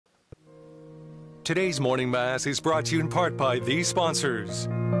Today's morning mass is brought to you in part by these sponsors.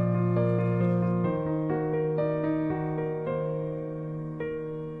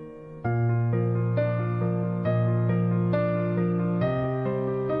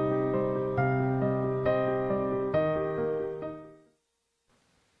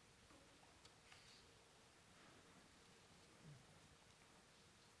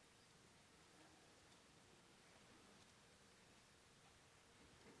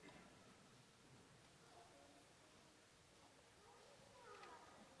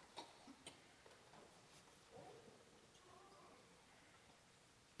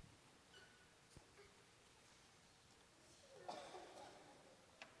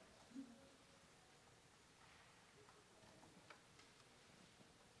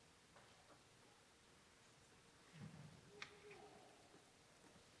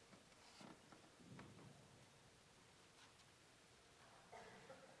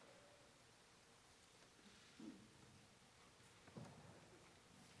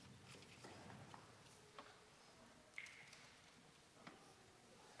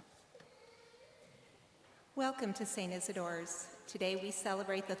 Welcome to St. Isidore's. Today we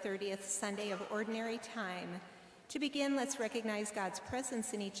celebrate the 30th Sunday of Ordinary Time. To begin, let's recognize God's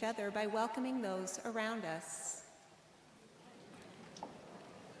presence in each other by welcoming those around us.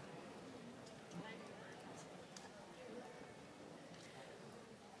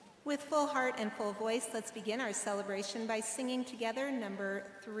 With full heart and full voice, let's begin our celebration by singing together number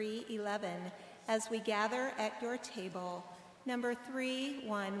 311 as we gather at your table, number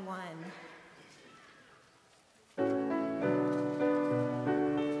 311.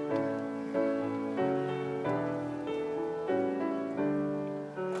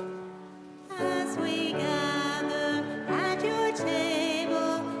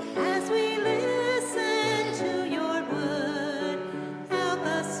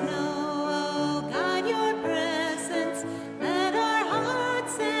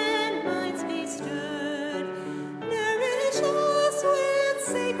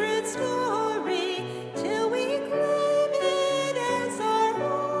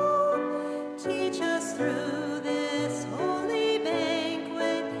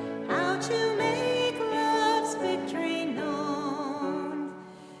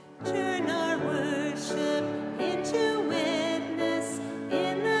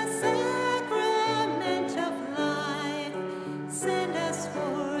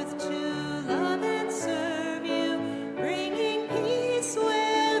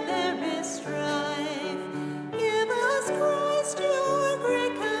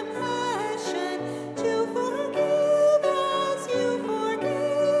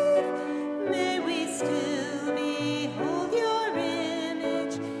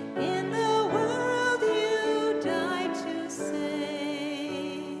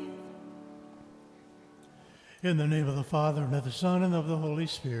 In the name of the Father, and of the Son, and of the Holy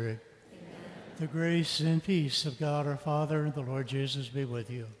Spirit. Amen. The grace and peace of God our Father and the Lord Jesus be with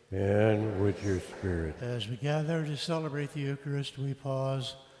you. And with your spirit. As we gather to celebrate the Eucharist, we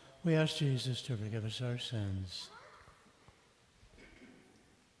pause. We ask Jesus to forgive us our sins.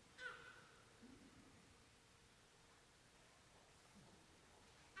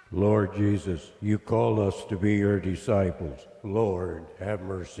 Lord Jesus, you called us to be your disciples. Lord, have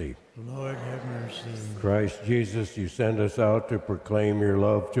mercy. Lord, have mercy. Christ Jesus, you send us out to proclaim your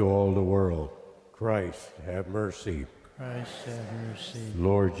love to all the world. Christ, have mercy. Christ, have mercy.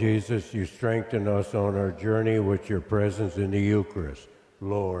 Lord Jesus, you strengthen us on our journey with your presence in the Eucharist.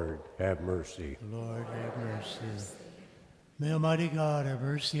 Lord, have mercy. Lord, have mercy. May Almighty God have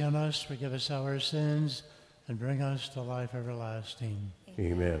mercy on us, forgive us our sins, and bring us to life everlasting.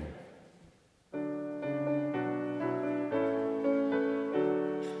 Amen.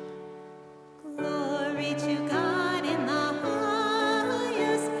 Glory to God in the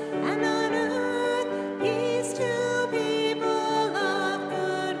highest, and on earth peace to people of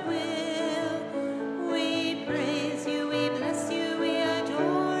good will. We praise you, we bless you, we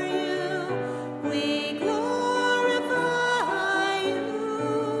adore you, we glorify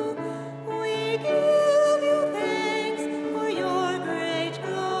you, we give you thanks for your great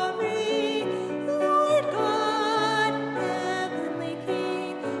glory.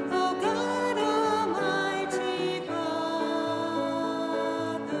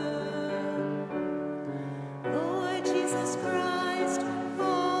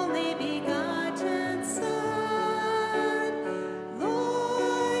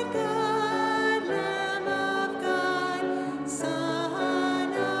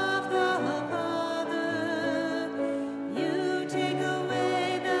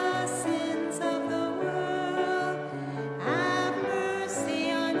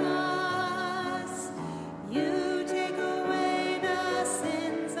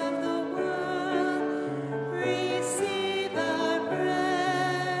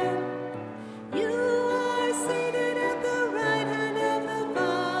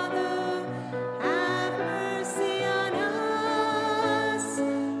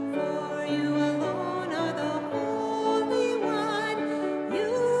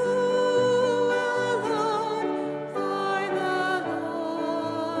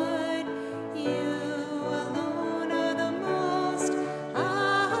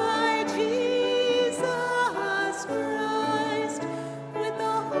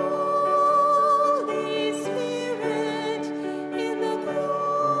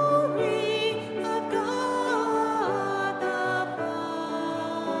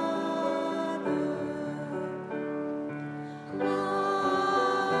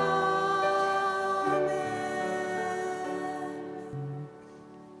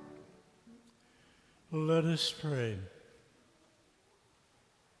 Let us pray.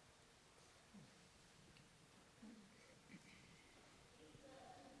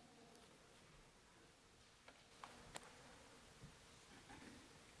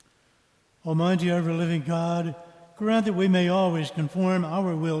 Almighty, ever-living God, grant that we may always conform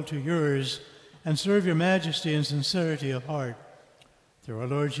our will to yours and serve your majesty in sincerity of heart. Through our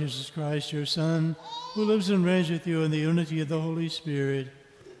Lord Jesus Christ, your Son, who lives and reigns with you in the unity of the Holy Spirit,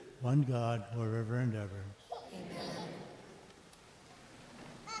 one God, forever and ever.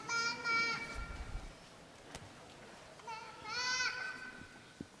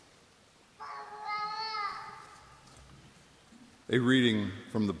 A reading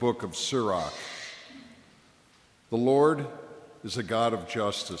from the book of Sirach. The Lord is a God of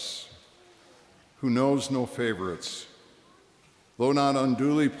justice, who knows no favorites. Though not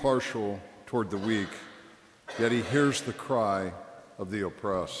unduly partial toward the weak, yet he hears the cry of the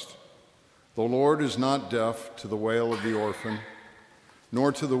oppressed. The Lord is not deaf to the wail of the orphan,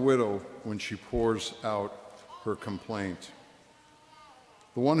 nor to the widow when she pours out her complaint.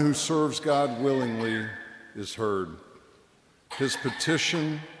 The one who serves God willingly is heard. His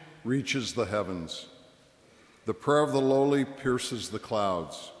petition reaches the heavens. The prayer of the lowly pierces the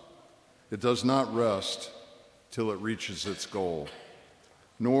clouds. It does not rest till it reaches its goal,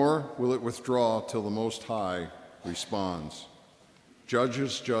 nor will it withdraw till the Most High responds,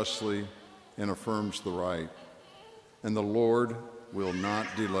 judges justly and affirms the right, and the Lord will not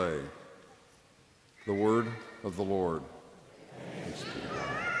delay. The word of the Lord. Thanks be to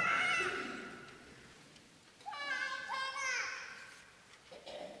God.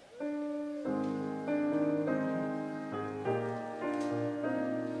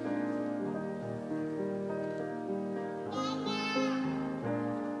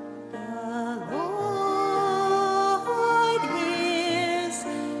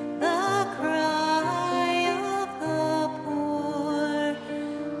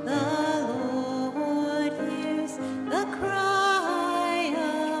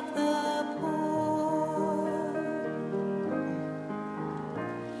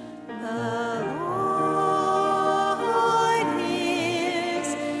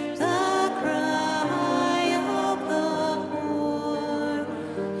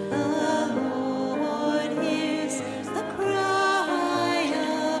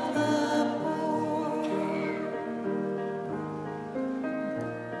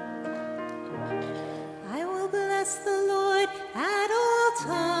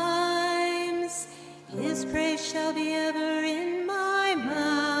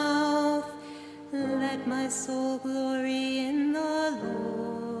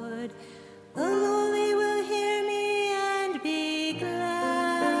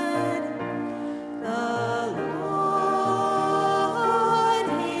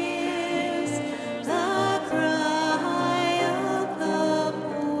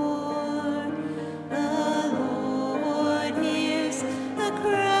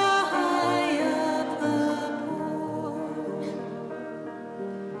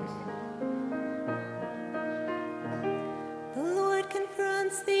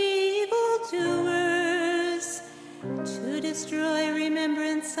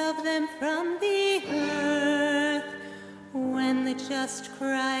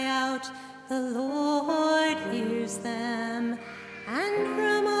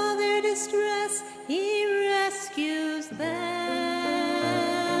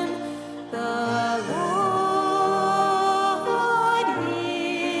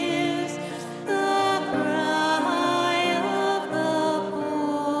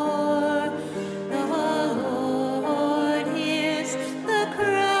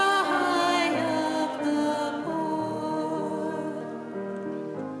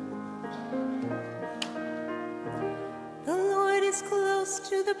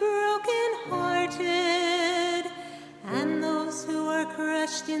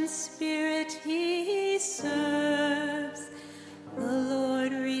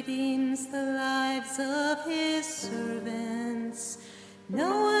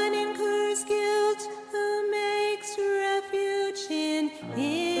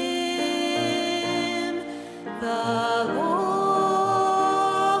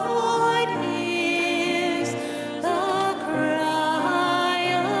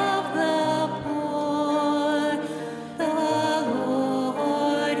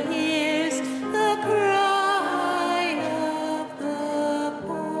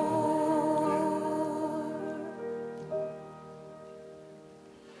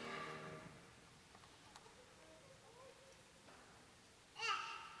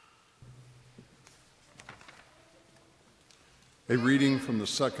 A reading from the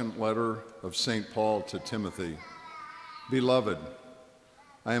second letter of St. Paul to Timothy. Beloved,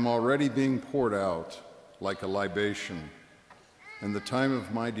 I am already being poured out like a libation, and the time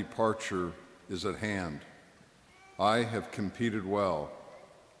of my departure is at hand. I have competed well.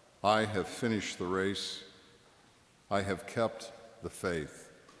 I have finished the race. I have kept the faith.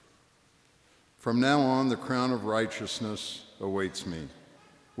 From now on, the crown of righteousness awaits me,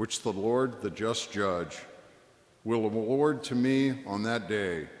 which the Lord, the just judge, will award to me on that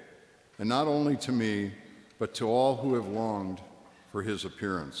day, and not only to me, but to all who have longed for his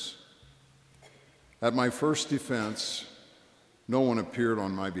appearance. At my first defense, no one appeared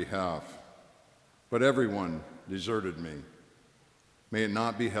on my behalf, but everyone deserted me. May it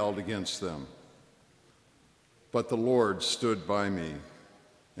not be held against them. But the Lord stood by me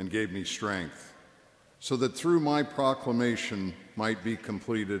and gave me strength, so that through my proclamation might be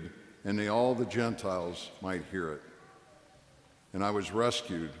completed and all the Gentiles might hear it. And I was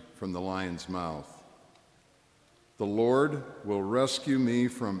rescued from the lion's mouth. The Lord will rescue me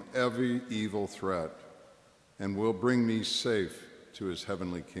from every evil threat and will bring me safe to his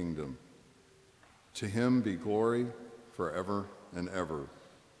heavenly kingdom. To him be glory forever and ever.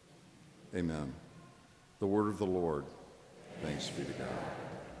 Amen. The word of the Lord. Thanks be to God.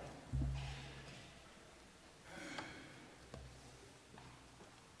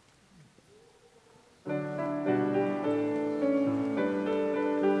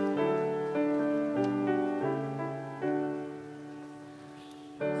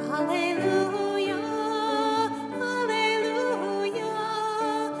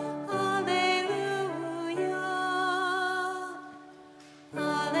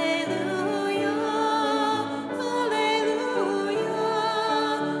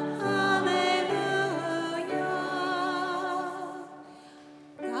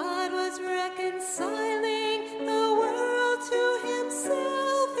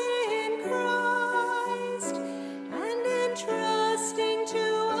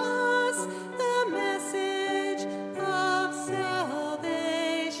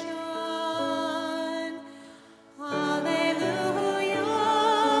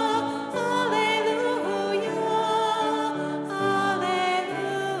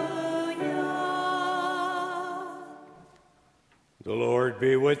 The Lord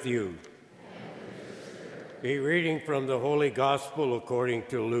be with you. A reading from the Holy Gospel according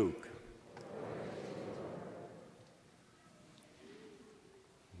to Luke.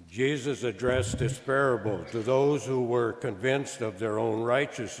 Jesus addressed this parable to those who were convinced of their own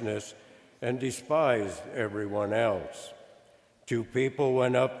righteousness and despised everyone else. Two people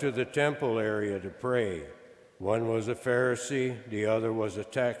went up to the temple area to pray. One was a Pharisee, the other was a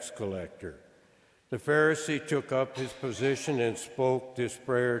tax collector. The Pharisee took up his position and spoke this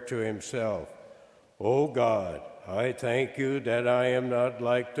prayer to himself. O God, I thank you that I am not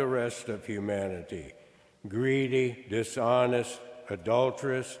like the rest of humanity, greedy, dishonest,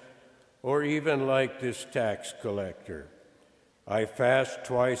 adulterous, or even like this tax collector. I fast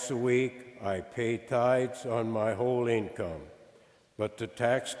twice a week. I pay tithes on my whole income. But the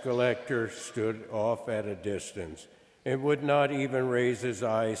tax collector stood off at a distance and would not even raise his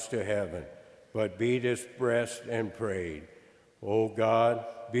eyes to heaven, but beat his breast and prayed, O God,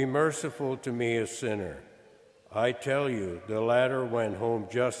 be merciful to me, a sinner. I tell you, the latter went home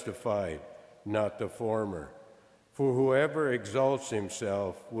justified, not the former. For whoever exalts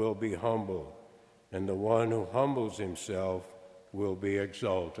himself will be humbled, and the one who humbles himself will be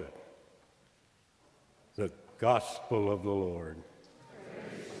exalted. The Gospel of the Lord.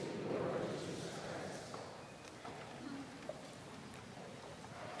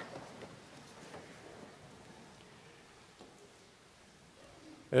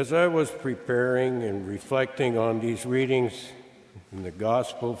 As I was preparing and reflecting on these readings in the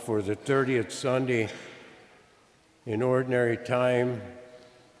Gospel for the 30th Sunday in Ordinary Time,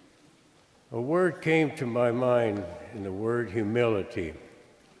 a word came to my mind, and the word humility.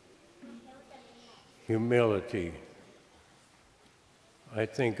 Humility. I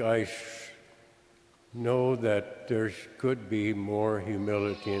think I know that there could be more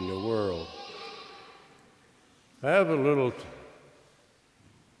humility in the world. I have a little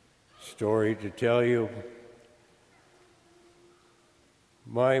story to tell you.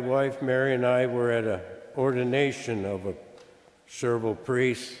 My wife Mary and I were at an ordination of a serval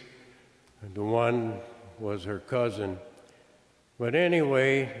priest. The one was her cousin. But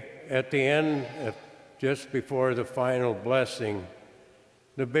anyway, at the end, just before the final blessing,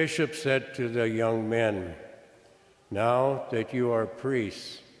 the bishop said to the young men, "Now that you are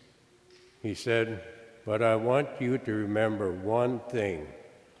priests," he said, "but I want you to remember one thing.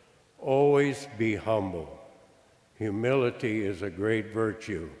 Always be humble." Humility is a great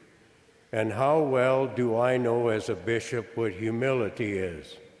virtue. And how well do I know as a bishop what humility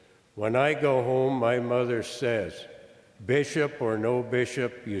is? When I go home, my mother says, "Bishop or no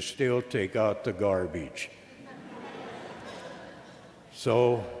bishop, you still take out the garbage."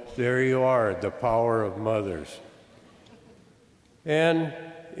 So there you are, the power of mothers. And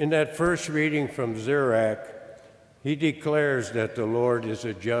in that first reading from Sirach, he declares that the Lord is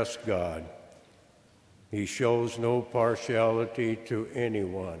a just God. He shows no partiality to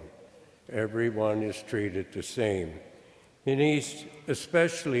anyone. Everyone is treated the same. And he's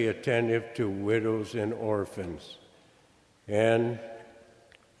especially attentive to widows and orphans. And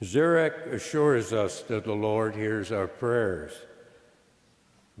Sirach assures us that the Lord hears our prayers.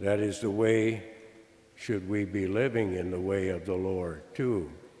 That is the way should we be living in the way of the Lord,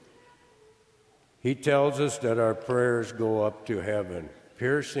 too. He tells us that our prayers go up to heaven,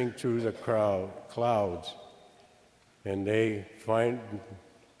 piercing through the clouds, and they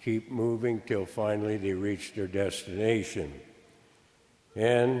keep moving till finally they reach their destination.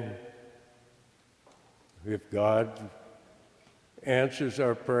 And if God answers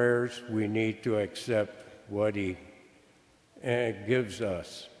our prayers, we need to accept what He gives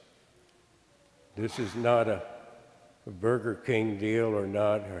us. This is not a Burger King deal or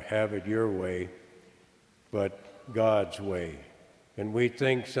not, or have it your way, but God's way. And we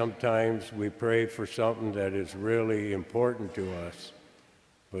think sometimes we pray for something that is really important to us,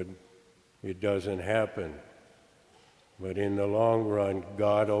 but it doesn't happen. But in the long run,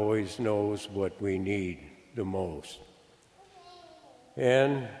 God always knows what we need the most.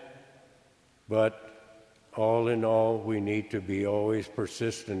 But all in all, we need to be always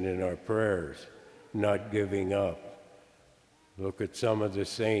persistent in our prayers, not giving up. Look at some of the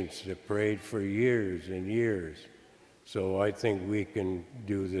saints that prayed for years and years. So I think we can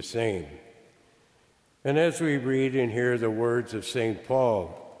do the same. And as we read and hear the words of St.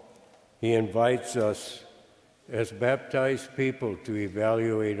 Paul, he invites us as baptized people to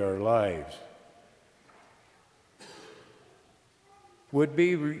evaluate our lives. Would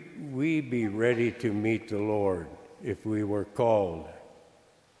we be ready to meet the Lord if we were called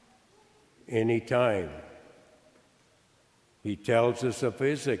any time? He tells us of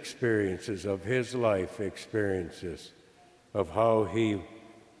his experiences, of his life experiences, of how he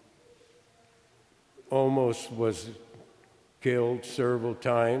almost was killed several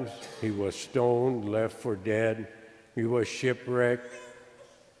times. He was stoned, left for dead. He was shipwrecked,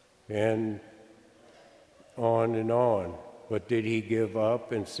 and on and on. But did he give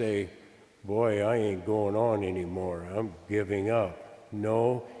up and say, "Boy, I ain't going on anymore. I'm giving up"?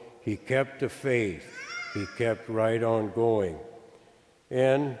 No, he kept the faith. He kept right on going.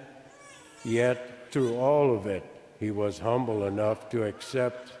 And yet, through all of it, he was humble enough to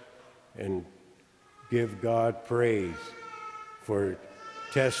accept and give God praise for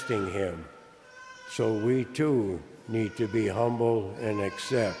testing him. So we too need to be humble and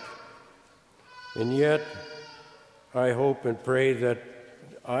accept. And yet, I hope and pray that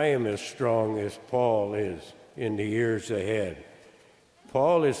I am as strong as Paul is in the years ahead.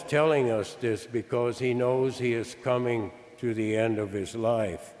 Paul is telling us this because he knows he is coming to the end of his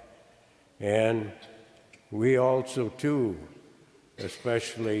life. And we also too,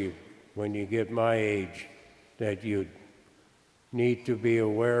 especially when you get my age, that you need to be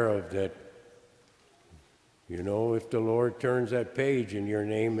aware of that. You know, if the Lord turns that page and your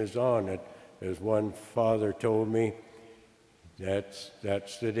name is on it, as one father told me, that's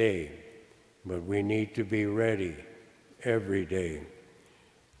the day. But we need to be ready every day.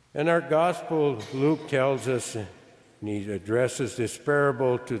 And our gospel, Luke tells us, and he addresses this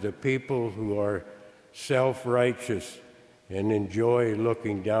parable to the people who are self-righteous and enjoy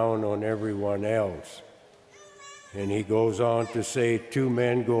looking down on everyone else. And he goes on to say, 2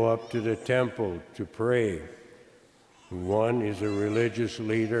 men go up to the temple to pray. One is a religious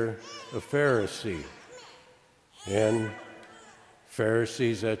leader, a Pharisee. And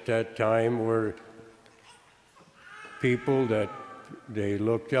Pharisees at that time were people that they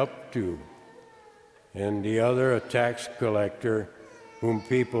looked up to. And the other, a tax collector whom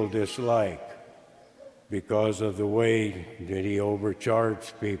people dislike because of the way that he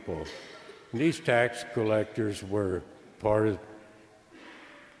overcharged people. These tax collectors were part of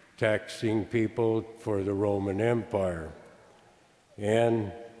taxing people for the Roman Empire.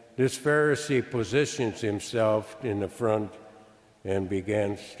 And this Pharisee positions himself in the front and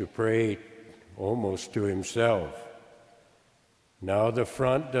begins to pray almost to himself. Now, the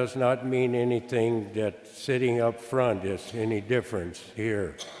front does not mean anything that sitting up front is any difference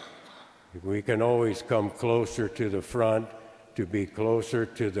here. We can always come closer to the front to be closer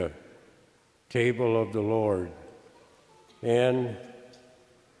to the table of the Lord And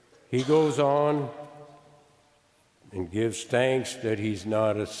he goes on and gives thanks that he's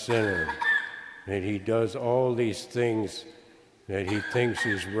not a sinner, that he does all these things that he thinks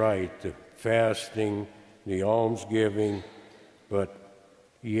is right, the fasting, the almsgiving, but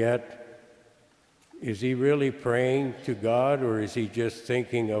yet, is he really praying to God, or is he just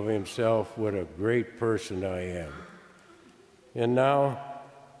thinking of himself, what a great person I am? And now,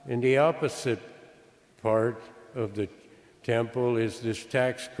 in the opposite part of the temple is this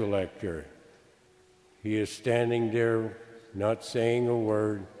tax collector. He is standing there, not saying a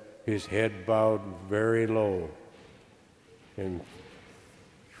word, his head bowed very low. And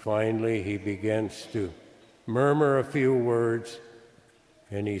finally, he begins to murmur a few words,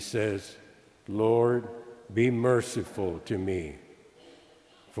 and he says, "Lord, be merciful to me,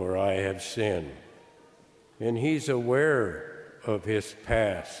 for I have sinned." And he's aware of his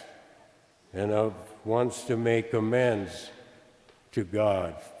past and wants to make amends to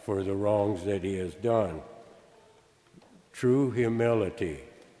God for the wrongs that he has done. True humility.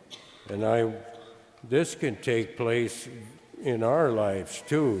 And this can take place in our lives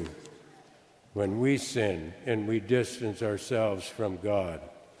too, when we sin and we distance ourselves from God.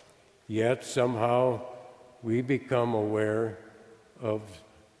 Yet somehow we become aware of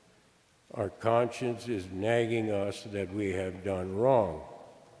our conscience is nagging us that we have done wrong.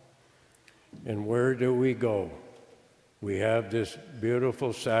 And where do we go? We have this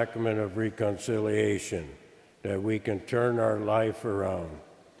beautiful sacrament of reconciliation that we can turn our life around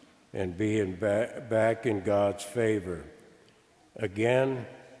and be back in God's favor. Again,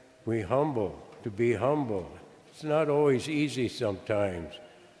 to be humble. It's not always easy sometimes,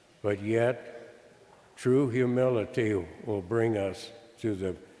 but yet true humility will bring us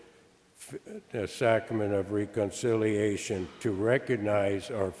to the sacrament of reconciliation to recognize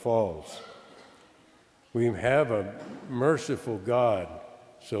our faults. We have a merciful God,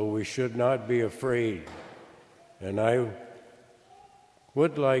 so we should not be afraid. And I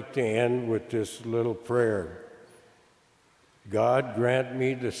would like to end with this little prayer. God, grant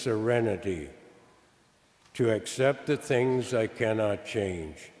me the serenity to accept the things I cannot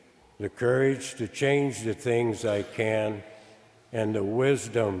change, the courage to change the things I can, and the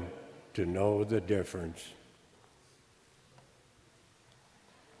wisdom to know the difference.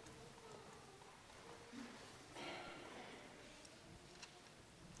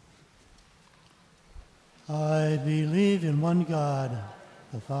 I believe in one God,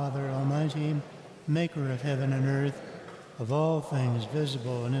 the Father Almighty, maker of heaven and earth, of all things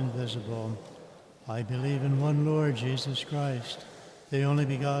visible and invisible. I believe in one Lord Jesus Christ, the only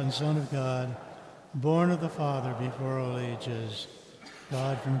begotten Son of God, born of the Father before all ages,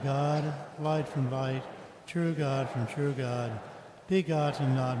 God from God, light from light, true God from true God,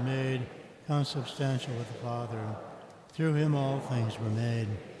 begotten, not made, consubstantial with the Father. Through him all things were made.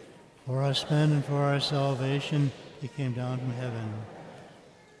 For us men and for our salvation, he came down from heaven.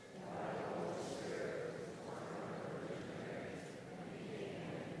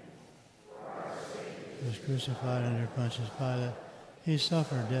 He was crucified under Pontius Pilate. He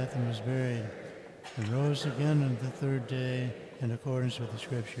suffered death and was buried, and rose again on the third day in accordance with the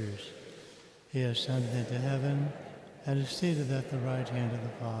Scriptures. He ascended into heaven and is seated at the right hand of the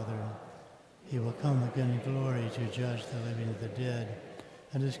Father. He will come again in glory to judge the living and the dead,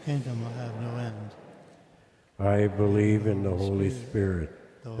 and his kingdom will have no end. I believe in the Holy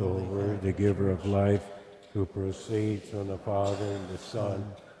Spirit, the Holy Word, the giver of life, who proceeds from the Father and the Son,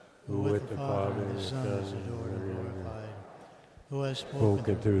 who with the Father and the Son is adored and glorified, who has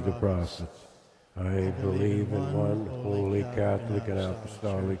spoken through the prophets. I believe in one holy Catholic and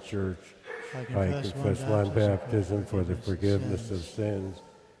Apostolic Church. I confess one baptism for the forgiveness of sins,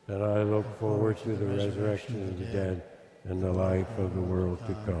 and I look forward to the resurrection of the dead and the life of the world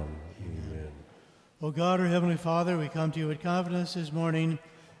to come. Amen. O God, our Heavenly Father, we come to you with confidence this morning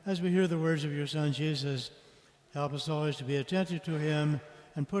as we hear the words of your Son, Jesus. Help us always to be attentive to him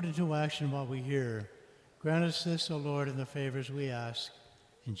and put into action what we hear. Grant us this, O Lord, in the favors we ask.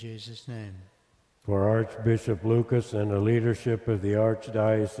 In Jesus' name. For Archbishop Lucas and the leadership of the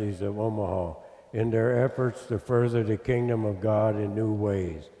Archdiocese of Omaha, in their efforts to further the kingdom of God in new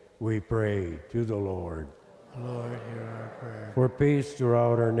ways, we pray to the Lord. Lord, hear our prayer. For peace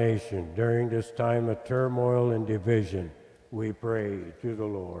throughout our nation during this time of turmoil and division, we pray to the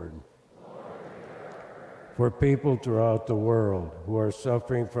Lord. For people throughout the world who are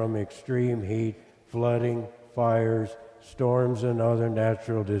suffering from extreme heat, flooding, fires, storms, and other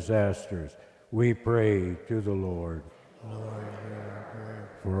natural disasters, we pray to the Lord. Lord, hear our prayer.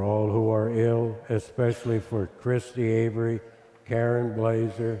 For all who are ill, especially for Christy Avery, Karen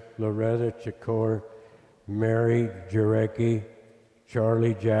Blazer, Loretta Chakor, Mary Jarecki,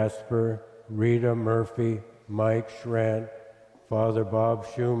 Charlie Jasper, Rita Murphy, Mike Schrant, Father Bob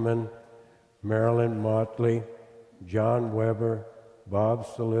Schumann, Marilyn Motley, John Weber, Bob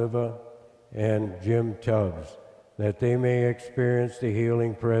Saliva, and Jim Tubbs, that they may experience the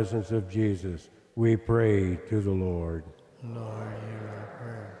healing presence of Jesus. We pray to the Lord. Lord, hear our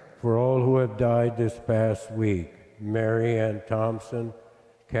prayer. For all who have died this past week, Mary Ann Thompson,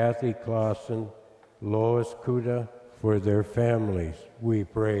 Kathy Clausen, Lois Kuda, for their families, we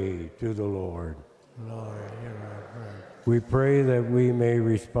pray to the Lord. Lord, hear our prayer. We pray that we may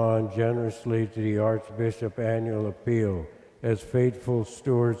respond generously to the Archbishop annual appeal as faithful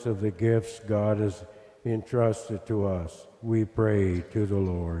stewards of the gifts God has entrusted to us. We pray to the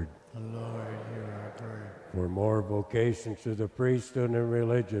Lord. Lord, hear our prayer. For more vocations to the priesthood and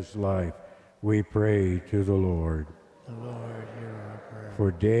religious life, we pray to the Lord. Lord, hear our prayer.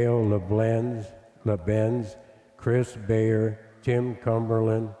 For Dale LeBenz, Chris Bayer, Tim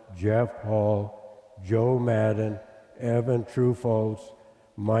Cumberland, Jeff Hall, Joe Madden, Evan Trufoltz,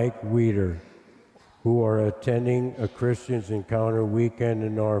 Mike Weeder, who are attending a Christians Encounter weekend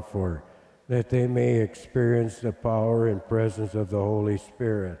in Norfolk, that they may experience the power and presence of the Holy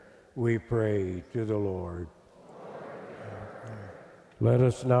Spirit. We pray to the Lord. Let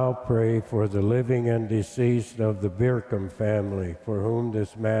us now pray for the living and deceased of the Birkham family, for whom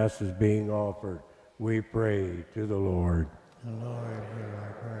this Mass is being offered. We pray to the Lord. Lord, hear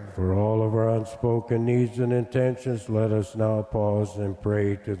our prayer. For all of our unspoken needs and intentions, let us now pause and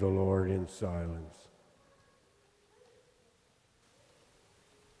pray to the Lord in silence.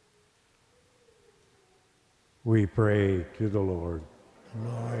 We pray to the Lord.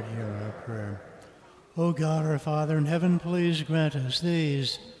 Lord, hear our prayer. O God, our Father in heaven, please grant us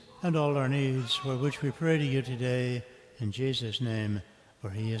these and all our needs, for which we pray to you today, in Jesus' name, for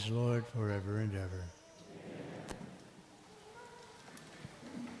he is Lord forever and ever.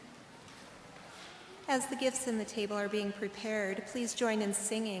 As the gifts in the table are being prepared, please join in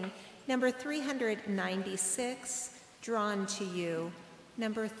singing number 396, Drawn to You.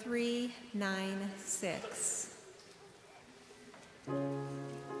 Number 396.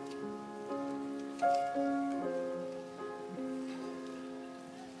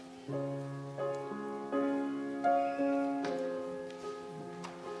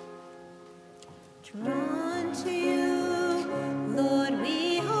 Drawn to you, Lord,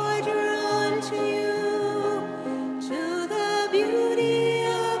 we are drawn to you, to the beauty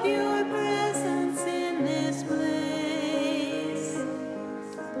of your presence in this place.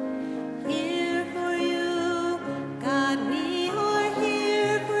 Here for you, God, we are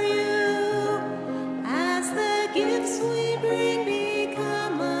here for you, as the gifts we bring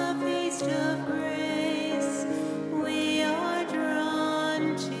become a feast of grace. We are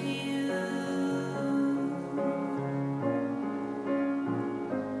drawn to you.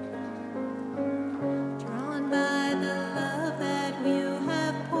 Drawn by the love that you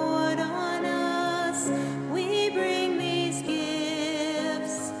have poured on us, we bring these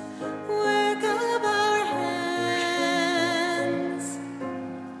gifts, work of our hands.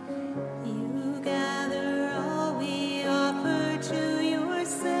 You gather all we offer to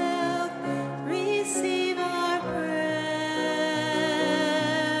yourself, receive our prayer.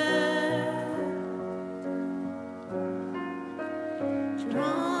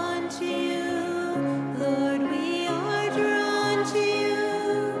 Drawn to you, Lord, we are drawn to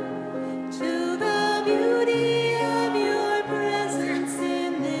you, to the beauty of your presence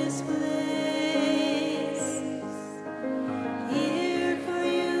in this place. Here for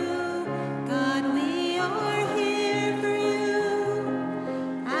you, God, we are here for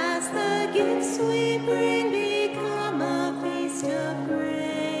you, as the gifts we bring become a feast of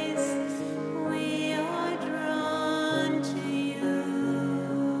grace. We are drawn to you.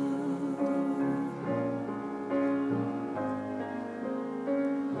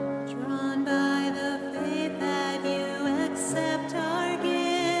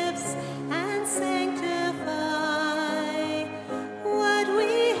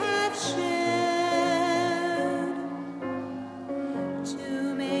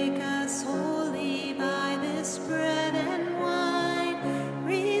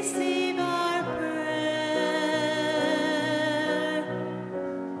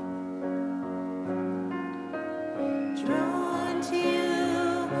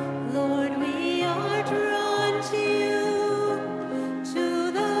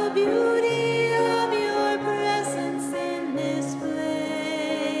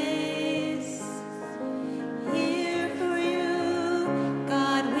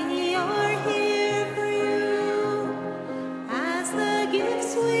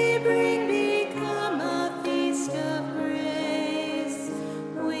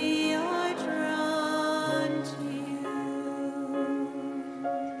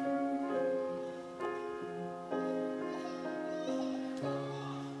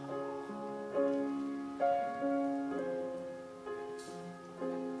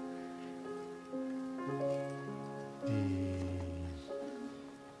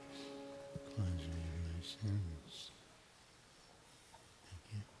 sins. Thank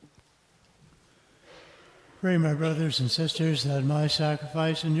you. Pray, my brothers and sisters, that my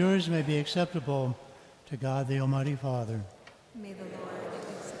sacrifice and yours may be acceptable to God the Almighty Father. May the Lord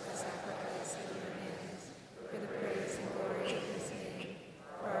accept the sacrifice at your hands for the praise and glory of his name,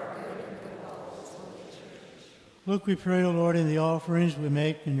 for our good and the good of all his holy church. Look, we pray, O Lord, in the offerings we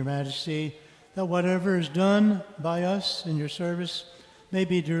make in your majesty, that whatever is done by us in your service may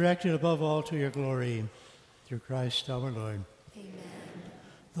be directed above all to your glory. Through Christ our Lord.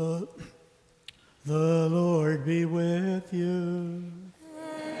 Amen. The Lord be with you.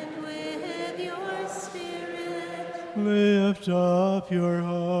 And with your spirit, Lift up your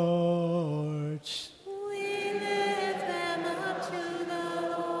hearts. we lift them up to the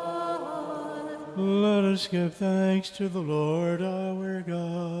Lord. Let us give thanks to the Lord our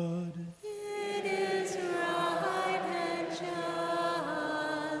God. It is right and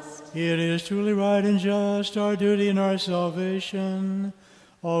just. It is truly right and just, our duty and our salvation,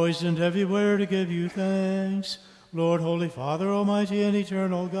 always and everywhere to give you thanks, Lord, Holy Father, Almighty and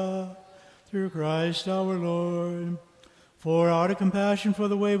eternal God, through Christ our Lord. For out of compassion for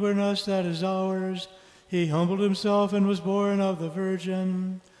the waywardness that is ours, he humbled himself and was born of the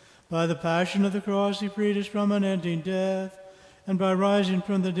Virgin. By the passion of the cross he freed us from unending death, and by rising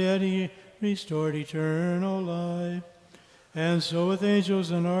from the dead he restored eternal life. And so with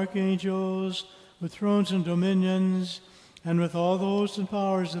angels and archangels, with thrones and dominions, and with all the hosts and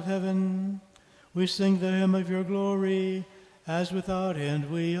powers of heaven, we sing the hymn of your glory, as without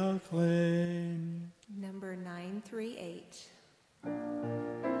end we acclaim. Number 938.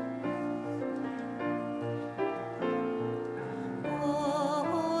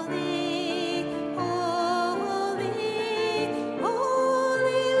 Holy, holy,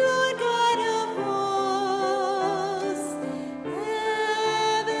 holy Lord God of hosts,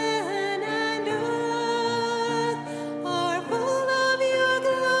 heaven and earth are full of your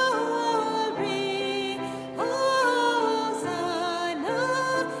glory. Hosanna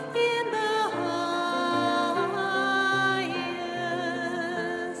in the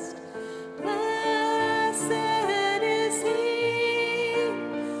highest. Blessed is he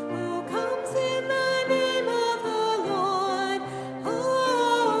who comes in the name of the Lord.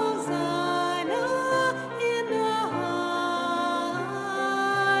 Hosanna in the highest.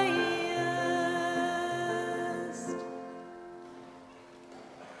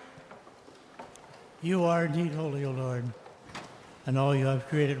 You are indeed holy, O Lord, and all you have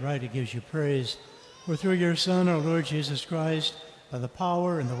created right, it gives you praise. For through your Son, our Lord Jesus Christ, by the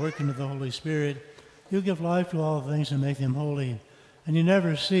power and the working of the Holy Spirit, you give life to all things and make them holy. And you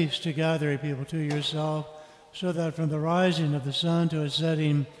never cease to gather a people to yourself, so that from the rising of the sun to its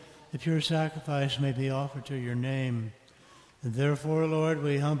setting, a pure sacrifice may be offered to your name. And therefore, Lord,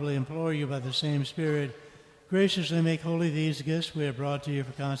 we humbly implore you by the same Spirit, graciously make holy these gifts we have brought to you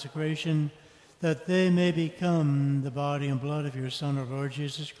for consecration, that they may become the body and blood of your Son, our Lord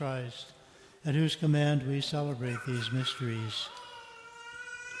Jesus Christ, at whose command we celebrate these mysteries.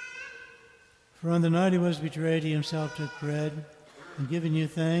 For on the night he was betrayed, he himself took bread, and giving you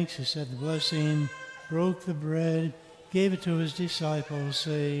thanks, he said the blessing, broke the bread, gave it to his disciples,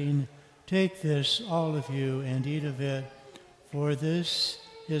 saying, "Take this, all of you, and eat of it, for this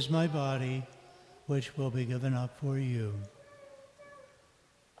is my body, which will be given up for you."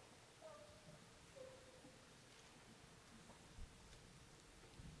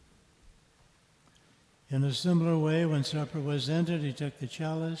 In a similar way, when supper was ended, he took the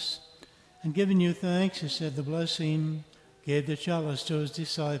chalice, and giving you thanks, he said the blessing, gave the chalice to his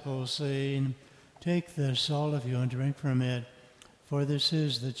disciples, saying, "Take this, all of you, and drink from it, for this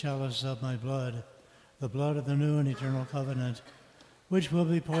is the chalice of my blood, the blood of the new and eternal covenant, which will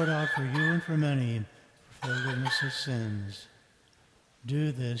be poured out for you and for many for forgiveness of sins.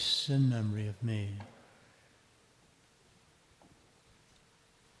 Do this in memory of me."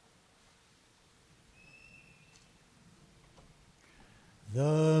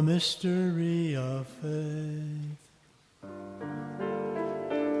 The mystery of faith.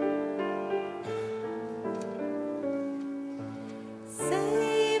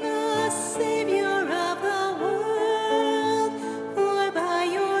 Save us, Savior of the world, for by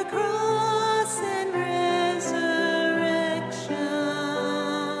your cross and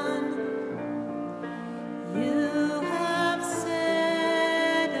resurrection, you have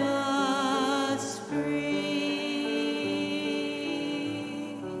set us free.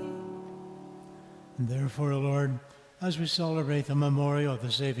 And therefore, O Lord, as we celebrate the memorial of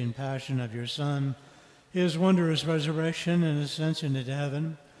the saving passion of your Son, his wondrous resurrection and ascension into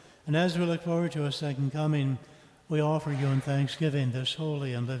heaven, and as we look forward to his second coming, we offer you in thanksgiving this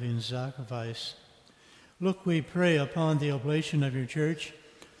holy and living sacrifice. Look, we pray, upon the oblation of your church,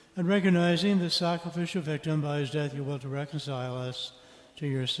 and recognizing the sacrificial victim by whose death you will to reconcile us to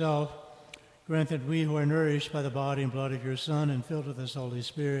yourself, grant that we who are nourished by the body and blood of your Son and filled with his Holy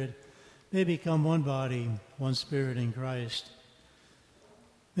Spirit may become one body, one spirit in Christ.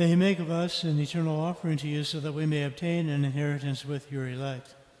 May he make of us an eternal offering to you so that we may obtain an inheritance with your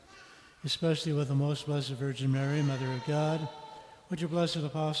elect, especially with the most blessed Virgin Mary, Mother of God, with your blessed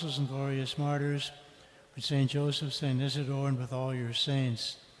apostles and glorious martyrs, with St. Joseph, St. Isidore, and with all your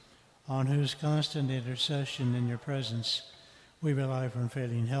saints, on whose constant intercession in your presence we rely for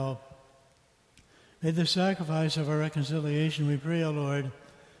unfailing help. May the sacrifice of our reconciliation, we pray, O Lord,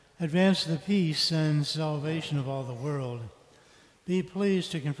 advance the peace and salvation of all the world. Be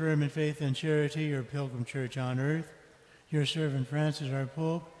pleased to confirm in faith and charity your pilgrim church on earth, your servant Francis, our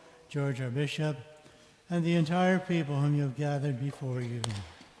Pope, George, our Bishop, and the entire people whom you have gathered before you.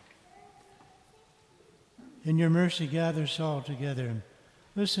 In your mercy, gather us all together.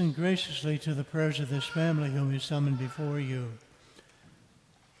 Listen graciously to the prayers of this family whom we summon before you.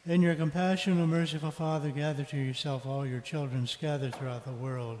 In your compassion, O merciful Father, gather to yourself all your children scattered throughout the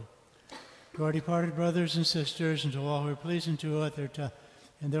world. To our departed brothers and sisters, and to all who are pleasing to you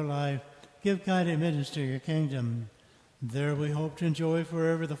in their life, give kind admittance to your kingdom. There we hope to enjoy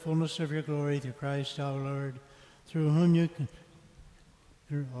forever the fullness of your glory through Christ our Lord, through whom you can,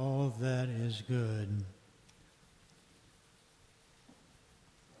 through all that is good.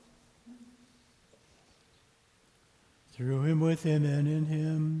 Through him, with him, and in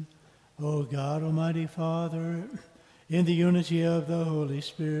him, O God, Almighty Father, in the unity of the Holy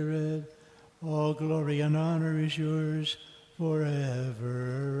Spirit, all glory and honor is yours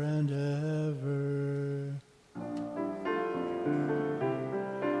forever and ever.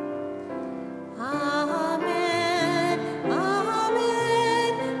 Amen, amen,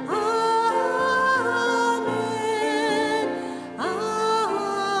 amen, amen,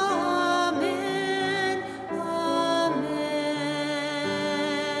 amen.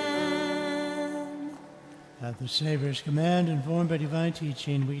 At the Savior's command, informed by divine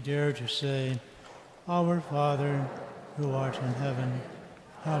teaching, we dare to say, Our Father, who art in heaven,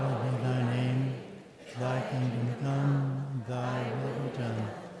 hallowed be thy name. Thy kingdom come, thy will be done,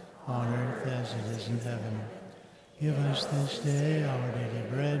 on earth as it is in heaven. Give us this day our daily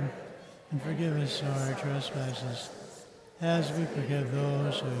bread, and forgive us our trespasses, as we forgive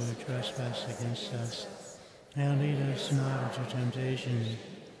those who trespass against us. And lead us not into temptation,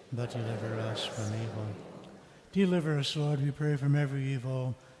 but deliver us from evil. Deliver us, Lord, we pray, from every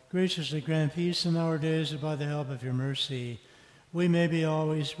evil. Graciously grant peace in our days, that by the help of your mercy we may be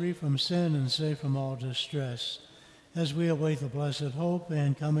always free from sin and safe from all distress, as we await the blessed hope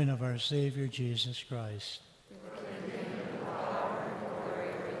and coming of our Savior, Jesus Christ.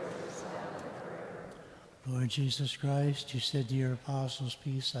 Lord Jesus Christ, you said to your apostles,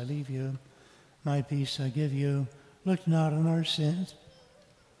 Peace I leave you, my peace I give you. Look not on our sins,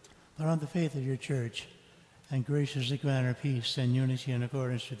 but on the faith of your church, and graciously grant her peace and unity in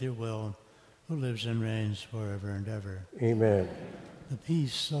accordance with your will, who lives and reigns forever and ever. Amen. The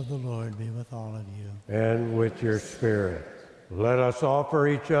peace of the Lord be with all of you. And with your spirit. Let us offer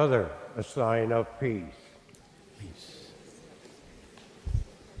each other a sign of peace. Peace.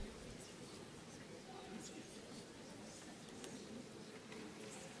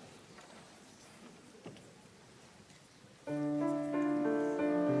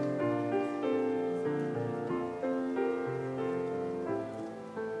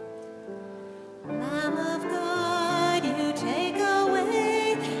 Lamb of God, you take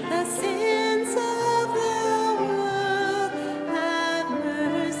away the sins of the world. Have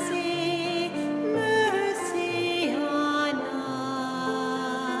mercy, mercy on us.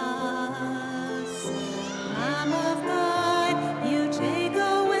 Lamb of God, you take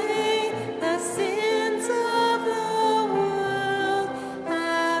away the sins of the world.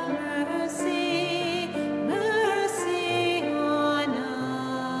 Have mercy, mercy on us.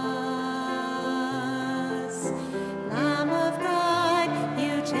 Lamb of God,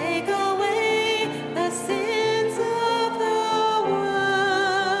 you take away the sins of the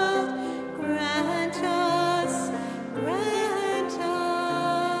world. Grant us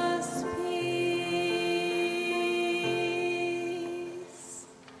peace.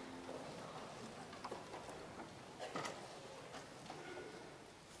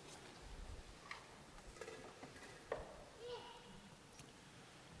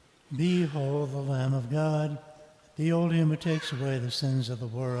 Behold the Lamb of God, behold him who takes away the sins of the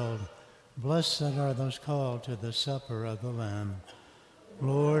world. Blessed are those called to the supper of the Lamb.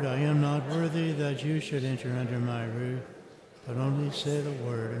 Lord, I am not worthy that you should enter under my roof, but only say the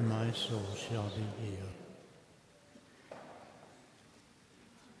word, and my soul shall be healed.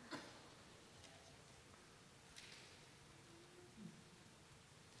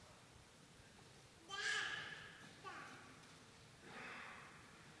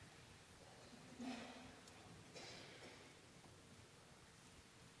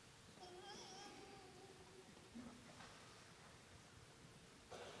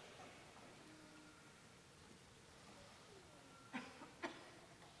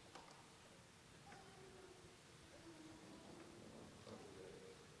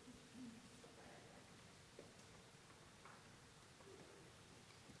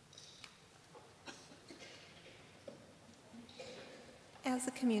 as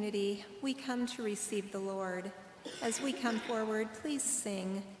a community, we come to receive the Lord. As we come forward, please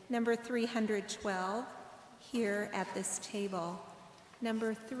sing number 312 here at this table.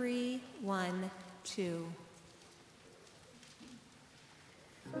 Number 312.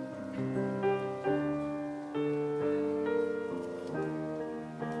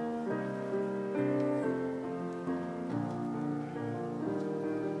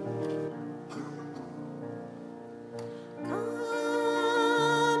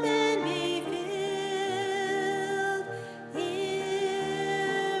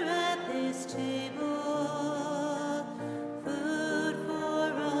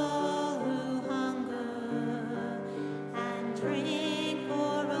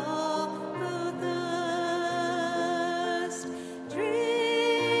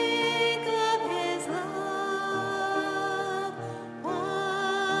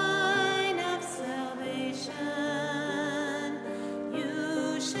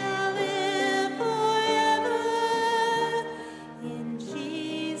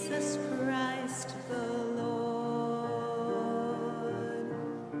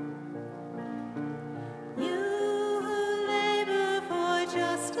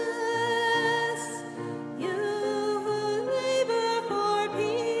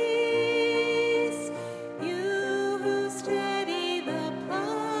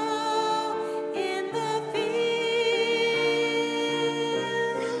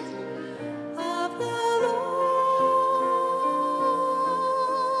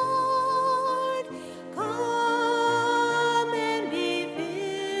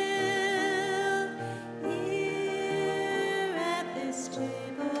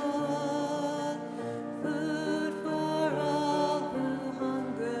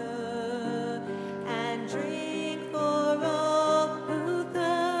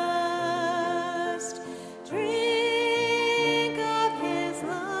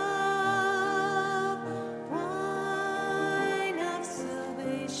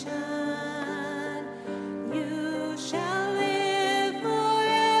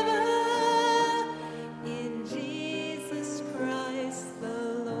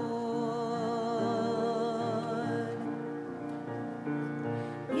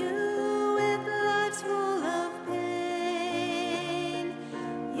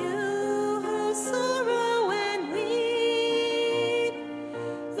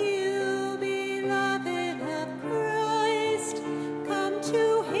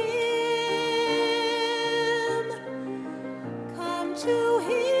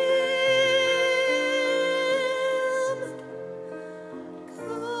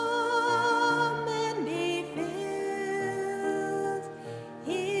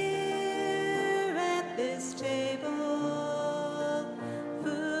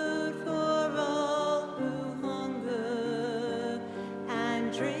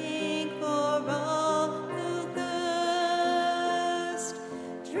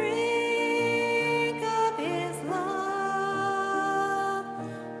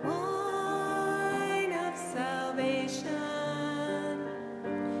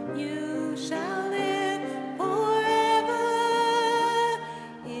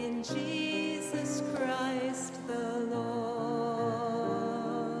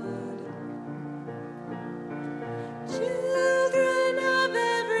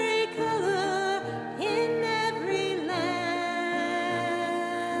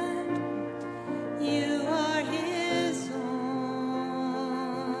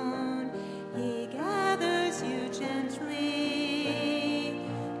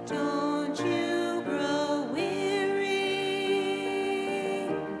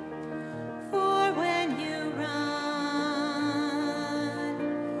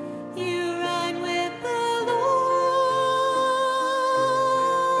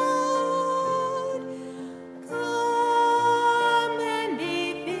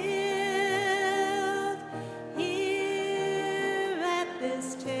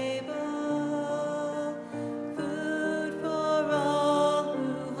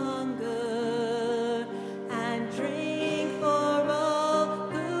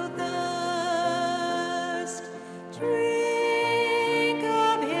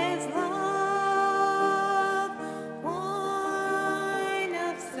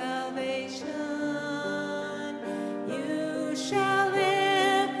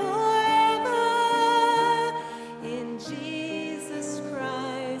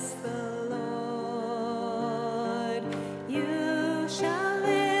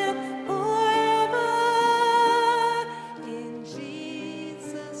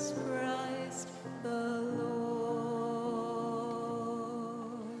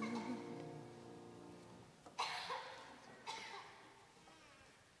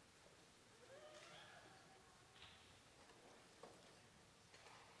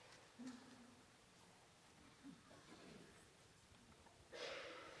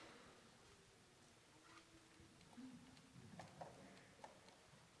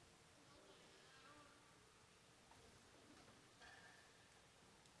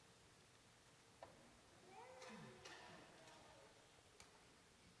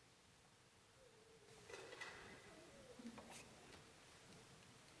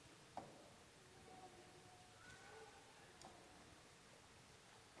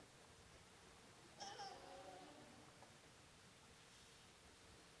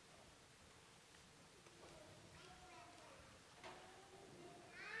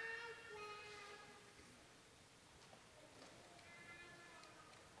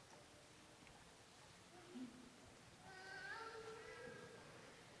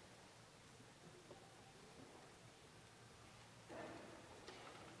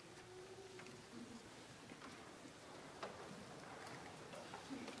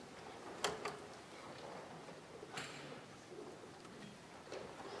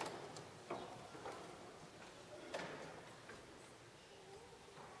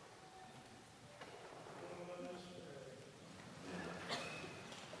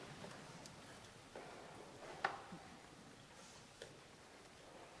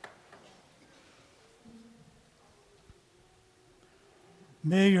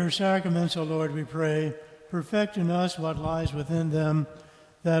 May your sacraments, O Lord, we pray, perfect in us what lies within them,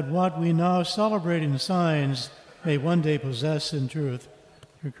 that what we now celebrate in signs may one day possess in truth.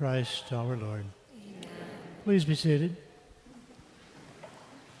 Through Christ our Lord. Amen. Please be seated.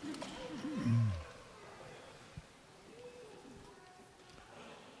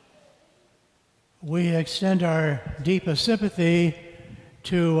 We extend our deepest sympathy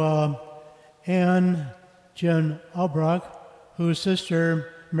to Anne Jen Albrock, whose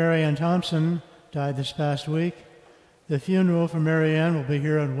sister, Mary Ann Thompson, died this past week. The funeral for Mary Ann will be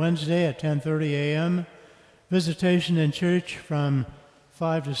here on Wednesday at 10:30 a.m. Visitation in church from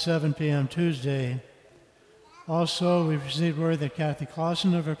 5 to 7 p.m. Tuesday. Also, we've received word that Kathy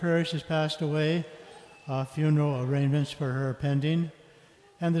Clausen of our parish has passed away. Funeral arrangements for her are pending.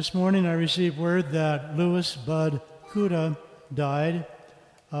 And this morning I received word that Louis Bud Kuda died.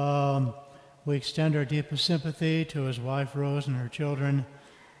 We extend our deepest sympathy to his wife Rose and her children.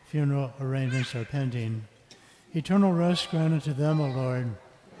 Funeral arrangements are pending. Eternal rest granted to them, O Lord.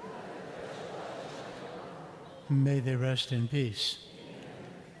 May they rest in peace.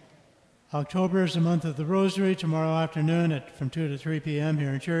 October is the month of the Rosary. Tomorrow afternoon from 2 to 3 p.m. here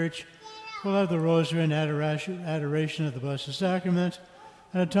in church, we'll have the Rosary and adoration of the Blessed Sacrament,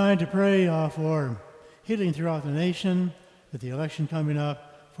 and a time to pray for healing throughout the nation, with the election coming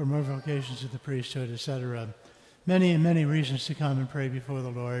up, for more vocations of the priesthood, etc. Many and many reasons to come and pray before the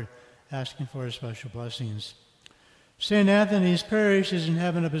Lord, asking for his special blessings. St. Anthony's Parish isn't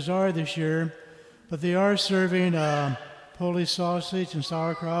having a bazaar this year, but they are serving Polish sausage and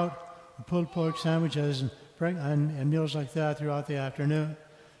sauerkraut, pulled pork sandwiches, and meals like that throughout the afternoon.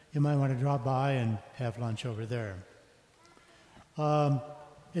 You might want to drop by and have lunch over there.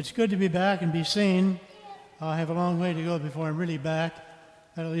 It's good to be back and be seen. I have a long way to go before I'm really back,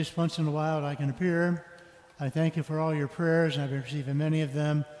 but at least once in a while I can appear. I thank you for all your prayers, and I've been receiving many of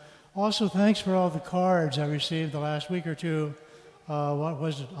them. Also, thanks for all the cards I received the last week or two. What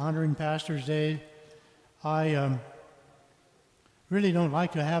was it, honoring Pastor's Day? I really don't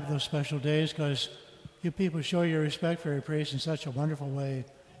like to have those special days because you people show your respect for your priest in such a wonderful way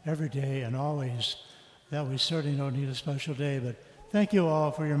every day and always that we certainly don't need a special day. But thank you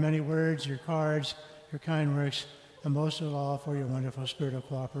all for your many words, your cards, your kind words, and most of all for your wonderful spirit of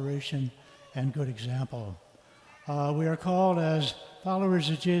cooperation and good example. We are called as followers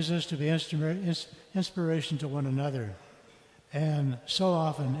of Jesus to be inspiration to one another. And so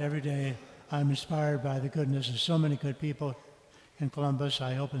often, every day, I'm inspired by the goodness of so many good people in Columbus.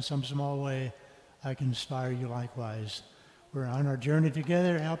 I hope in some small way I can inspire you likewise. We're on our journey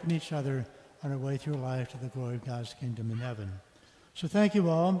together, helping each other on our way through life to the glory of God's kingdom in heaven. So thank you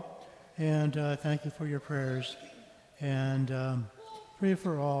all, and thank you for your prayers, and pray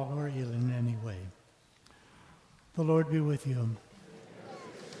for all who are ill in any way. The Lord be with you.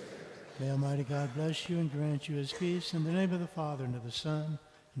 May Almighty God bless you and grant you his peace, in the name of the Father, and of the Son,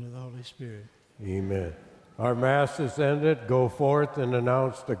 and of the Holy Spirit. Amen. Our Mass is ended. Go forth and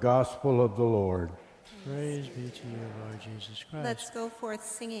announce the gospel of the Lord. Praise be to you, Lord Jesus Christ. Let's go forth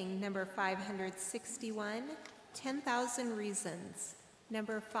singing number 561, 10,000 Reasons,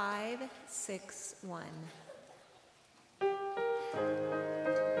 number 561.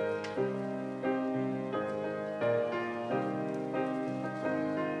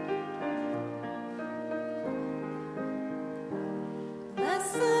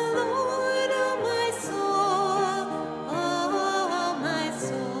 Bless the Lord, O my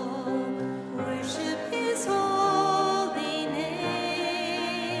soul, worship his holy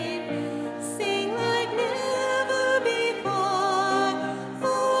name. Sing like never before, O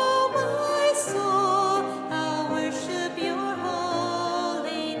my soul, I'll worship your holy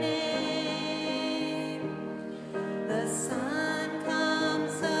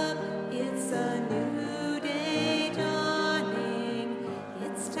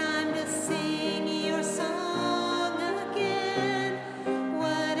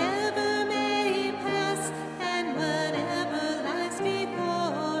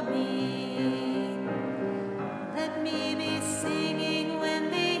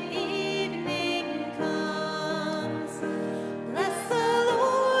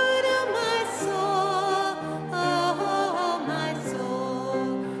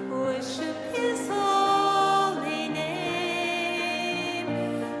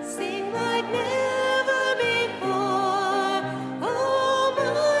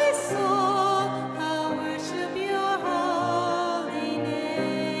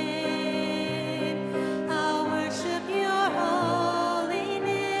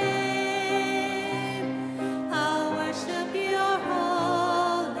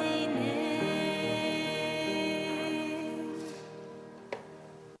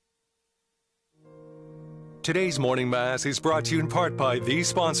Today's morning mass is brought to you in part by these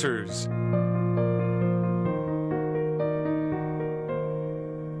sponsors: